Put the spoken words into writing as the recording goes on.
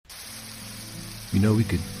You know, we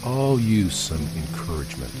could all use some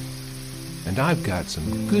encouragement. And I've got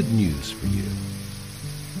some good news for you.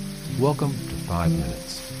 Welcome to 5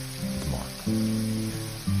 Minutes with Mark.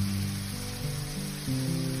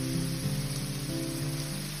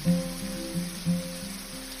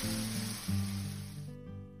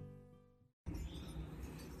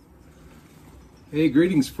 Hey,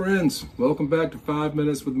 greetings, friends. Welcome back to 5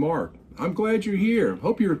 Minutes with Mark. I'm glad you're here.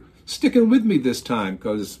 Hope you're sticking with me this time,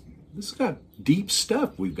 because this has got deep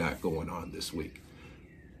stuff we've got going on this week.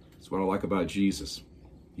 That's what I like about Jesus.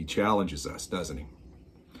 He challenges us, doesn't he?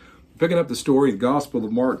 Picking up the story, the Gospel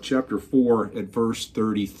of Mark, chapter 4, at verse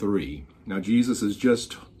 33. Now, Jesus has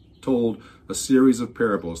just told a series of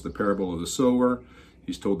parables. The parable of the sower.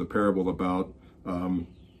 He's told the parable about the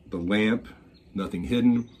lamp, nothing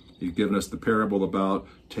hidden. He's given us the parable about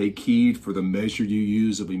take heed, for the measure you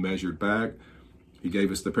use will be measured back. He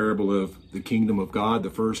gave us the parable of the kingdom of God.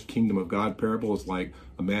 The first kingdom of God parable is like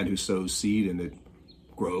a man who sows seed and it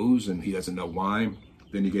grows and he doesn't know why.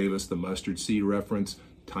 Then he gave us the mustard seed reference.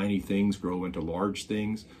 Tiny things grow into large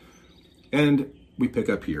things. And we pick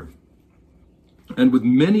up here. And with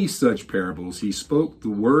many such parables, he spoke the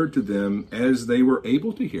word to them as they were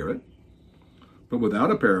able to hear it. But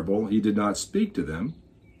without a parable, he did not speak to them.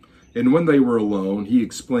 And when they were alone, he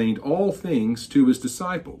explained all things to his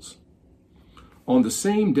disciples. On the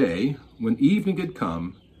same day, when evening had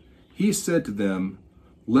come, he said to them,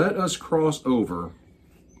 "Let us cross over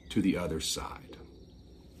to the other side."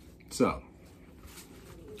 So,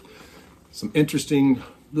 some interesting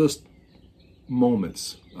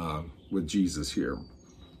moments with Jesus here.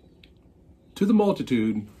 To the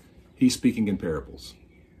multitude, he's speaking in parables.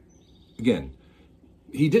 Again,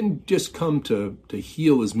 he didn't just come to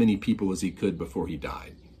heal as many people as he could before he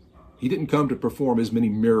died. He didn't come to perform as many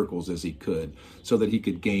miracles as he could so that he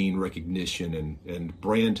could gain recognition and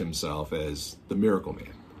brand himself as the miracle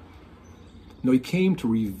man. No, he came to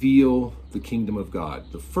reveal the kingdom of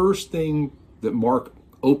God. The first thing that Mark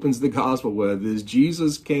opens the gospel with is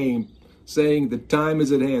Jesus came saying the time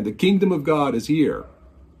is at hand. The kingdom of God is here.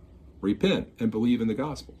 Repent and believe in the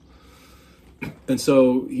gospel. And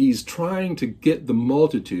so he's trying to get the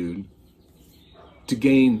multitude to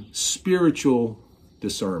gain spiritual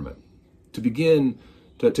discernment, to begin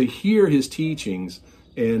to hear his teachings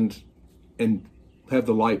and have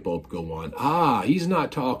the light bulb go on. He's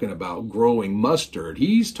not talking about growing mustard.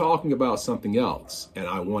 He's talking about something else. And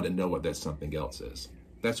I want to know what that something else is.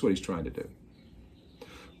 That's what he's trying to do.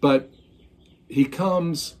 But he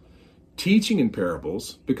comes teaching in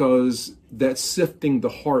parables because that's sifting the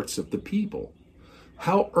hearts of the people.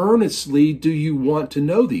 How earnestly do you want to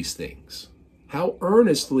know these things? How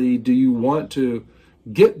earnestly do you want to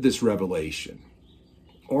get this revelation?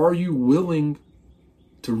 Are you willing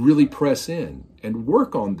to really press in and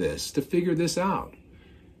work on this to figure this out?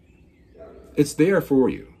 It's there for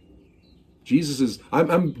you. Jesus is,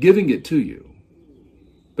 I'm giving it to you,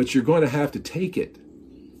 but you're going to have to take it.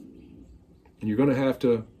 And you're going to have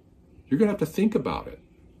to think about it.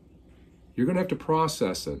 You're going to have to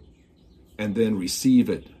process it and then receive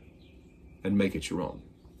it and make it your own.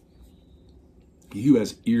 He who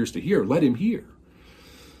has ears to hear, let him hear.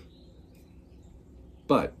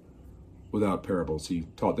 But without parables, he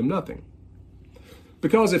taught them nothing.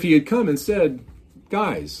 Because if he had come and said,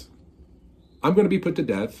 guys, I'm going to be put to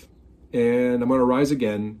death and I'm going to rise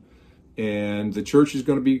again and the church is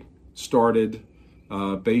going to be started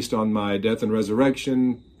based on my death and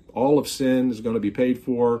resurrection, all of sin is going to be paid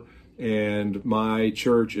for, and my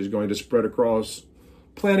church is going to spread across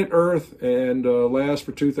planet Earth and last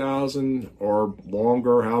for 2,000 or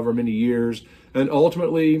longer, however many years, and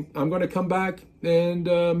ultimately I'm going to come back and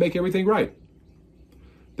make everything right.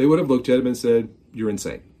 They would have looked at him and said, "You're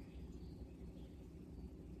insane."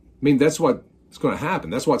 I mean, that's what's going to happen.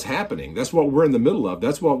 That's what's happening. That's what we're in the middle of.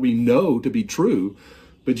 That's what we know to be true.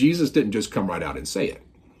 But Jesus didn't just come right out and say it.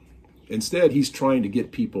 Instead, he's trying to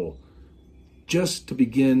get people just to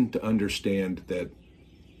begin to understand that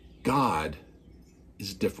God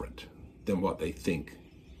is different than what they think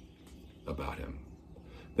about him.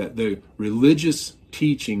 That the religious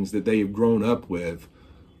teachings that they have grown up with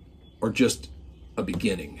are just a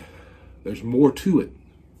beginning. There's more to it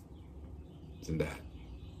than that.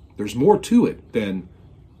 There's more to it than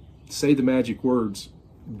say the magic words,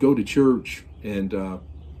 go to church, and,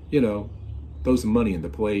 throw some money in the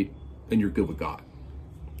plate, and you're good with God.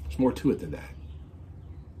 There's more to it than that.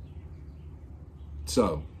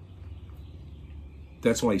 So,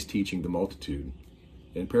 that's why he's teaching the multitude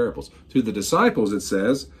in parables. To the disciples, it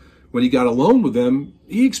says, when he got alone with them,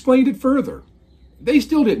 he explained it further. They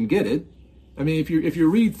still didn't get it. I mean, if you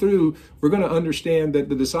read through, we're going to understand that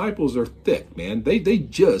the disciples are thick, man. They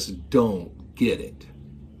just don't get it.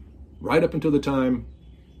 Right up until the time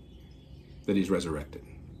that he's resurrected.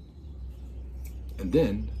 And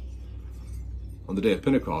then, on the day of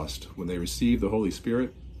Pentecost, when they receive the Holy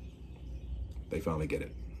Spirit, they finally get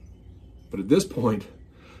it. But at this point,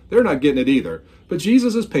 they're not getting it either. But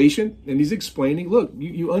Jesus is patient, and he's explaining, look,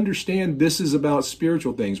 you understand this is about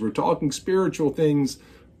spiritual things. We're talking spiritual things.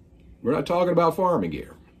 We're not talking about farming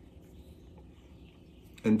here.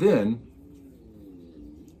 And then,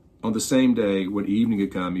 on the same day, when evening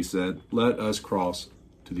had come, he said, let us cross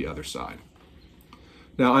to the other side.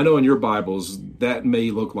 Now, I know in your Bibles, that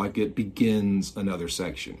may look like it begins another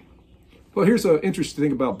section. Well, here's an interesting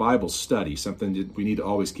thing about Bible study, something that we need to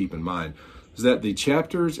always keep in mind, is that the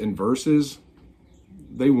chapters and verses,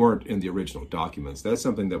 they weren't in the original documents. That's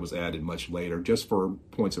something that was added much later, just for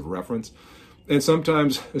points of reference. And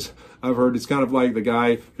sometimes, as I've heard, it's kind of like the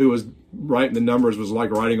guy who was writing the numbers was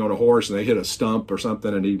like riding on a horse and they hit a stump or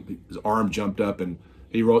something and his arm jumped up and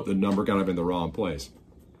he wrote the number kind of in the wrong place.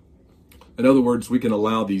 In other words, we can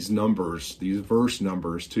allow these numbers, these verse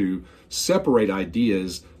numbers, to separate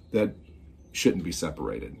ideas that shouldn't be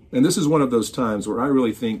separated. And this is one of those times where I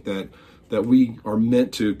really think that we are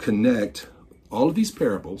meant to connect all of these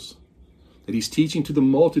parables that he's teaching to the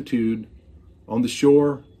multitude on the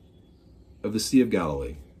shore of the Sea of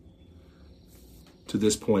Galilee to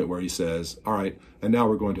this point where he says, all right, and now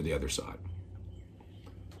we're going to the other side.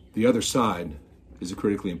 The other side is a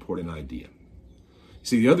critically important idea.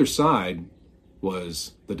 See, the other side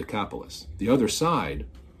was the Decapolis. The other side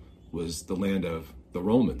was the land of the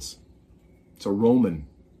Romans. It's a Roman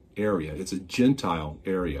area. It's a Gentile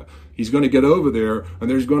area. He's going to get over there, and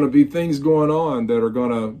there's going to be things going on that are going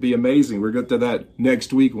to be amazing. We'll get to that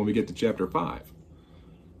next week when we get to chapter 5.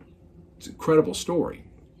 It's an incredible story.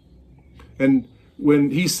 And when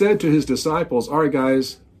he said to his disciples, all right,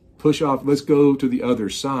 guys, push off. Let's go to the other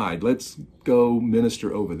side. Let's go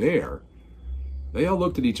minister over there. They all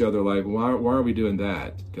looked at each other like, why are we doing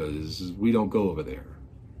that? Because we don't go over there.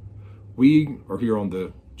 We are here on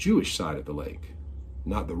the Jewish side of the lake,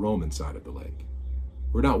 not the Roman side of the lake.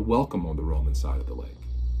 We're not welcome on the Roman side of the lake.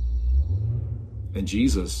 And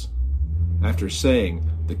Jesus, after saying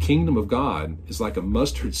the kingdom of God is like a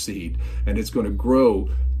mustard seed and it's going to grow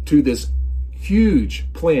to this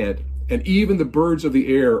huge plant, and even the birds of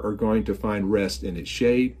the air are going to find rest in its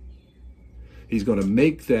shade, he's going to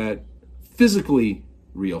make that physically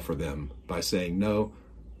real for them by saying, no,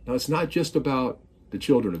 it's not just about the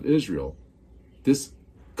children of Israel. This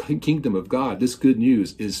kingdom of God, this good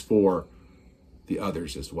news is for the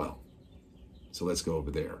others as well. So let's go over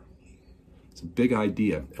there. It's a big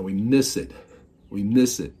idea, and we miss it. We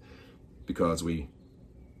miss it because we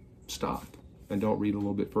stop and don't read a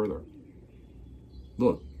little bit further.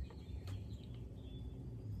 Look,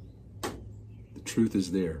 the truth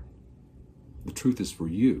is there. The truth is for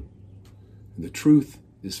you. And the truth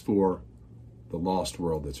is for the lost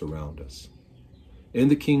world that's around us. In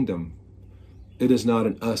the kingdom, it is not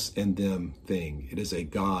an us and them thing. It is a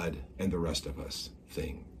God and the rest of us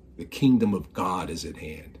thing. The kingdom of God is at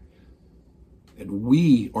hand. And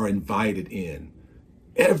we are invited in.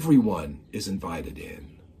 Everyone is invited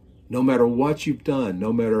in. No matter what you've done,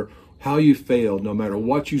 no matter how you failed, no matter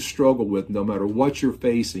what you struggle with, no matter what you're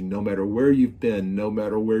facing, no matter where you've been, no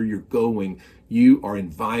matter where you're going, you are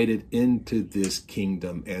invited into this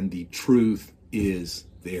kingdom, and the truth is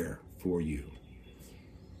there for you.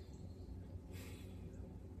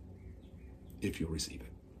 If you'll receive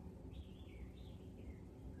it.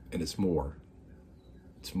 And it's more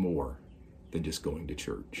than just going to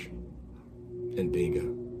church and being a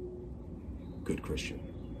good Christian.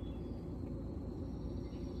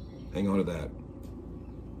 Hang on to that.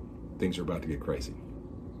 Things are about to get crazy.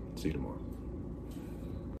 See you tomorrow.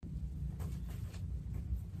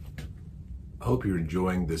 I hope you're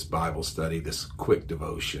enjoying this Bible study, this quick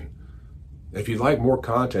devotion. If you'd like more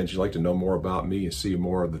content, you'd like to know more about me and see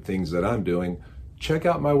more of the things that I'm doing, check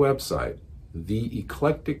out my website,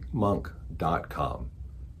 theeclecticmonk.com.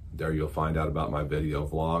 There you'll find out about my video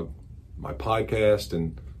vlog, my podcast,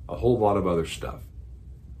 and a whole lot of other stuff.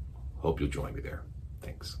 Hope you'll join me there.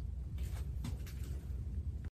 Thanks.